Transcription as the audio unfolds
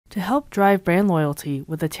To help drive brand loyalty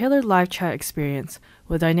with a tailored live chat experience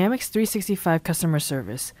with Dynamics 365 customer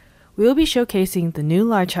service, we will be showcasing the new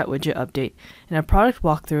live chat widget update in a product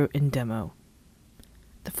walkthrough and demo.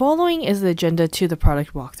 The following is the agenda to the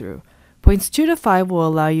product walkthrough. Points 2 to 5 will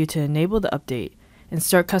allow you to enable the update and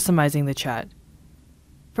start customizing the chat.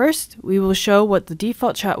 First, we will show what the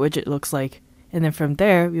default chat widget looks like, and then from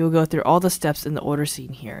there, we will go through all the steps in the order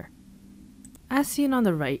seen here. As seen on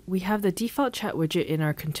the right, we have the default chat widget in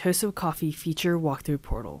our Contoso Coffee feature walkthrough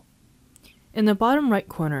portal. In the bottom right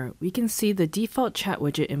corner, we can see the default chat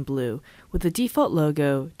widget in blue with the default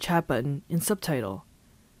logo, chat button, and subtitle.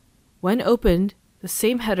 When opened, the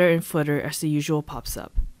same header and footer as the usual pops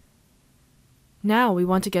up. Now we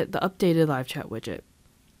want to get the updated live chat widget.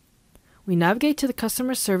 We navigate to the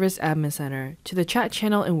Customer Service Admin Center to the chat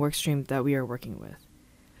channel and workstream that we are working with.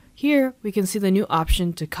 Here, we can see the new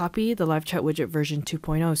option to copy the live chat widget version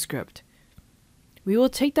 2.0 script. We will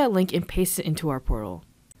take that link and paste it into our portal.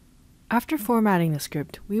 After formatting the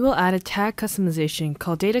script, we will add a tag customization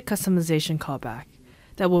called Data Customization Callback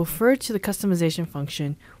that will refer to the customization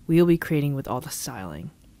function we will be creating with all the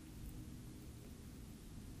styling.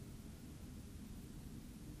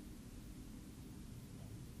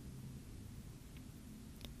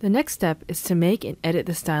 The next step is to make and edit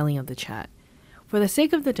the styling of the chat. For the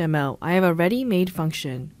sake of the demo, I have a ready-made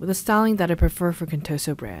function with a styling that I prefer for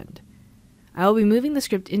Contoso brand. I will be moving the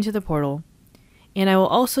script into the portal, and I will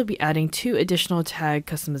also be adding 2 additional tag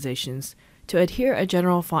customizations to adhere a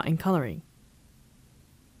general font and coloring.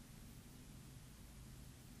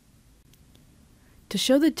 To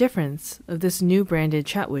show the difference of this new branded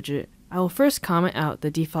chat widget, I will first comment out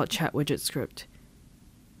the default chat widget script.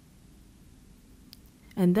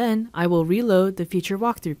 And then I will reload the feature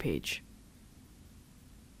walkthrough page.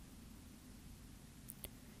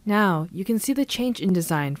 Now you can see the change in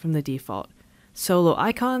design from the default. Solo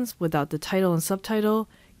icons without the title and subtitle,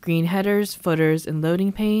 green headers, footers, and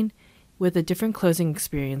loading pane with a different closing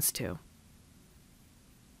experience too.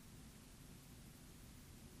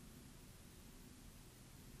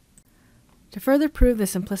 To further prove the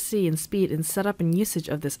simplicity and speed in setup and usage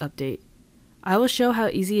of this update, I will show how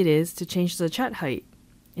easy it is to change the chat height,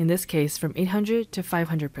 in this case from 800 to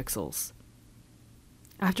 500 pixels.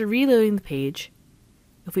 After reloading the page,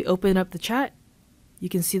 if we open up the chat, you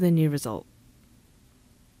can see the new result.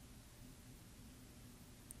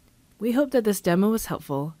 We hope that this demo was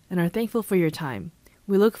helpful and are thankful for your time.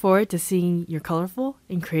 We look forward to seeing your colorful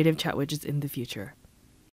and creative chat widgets in the future.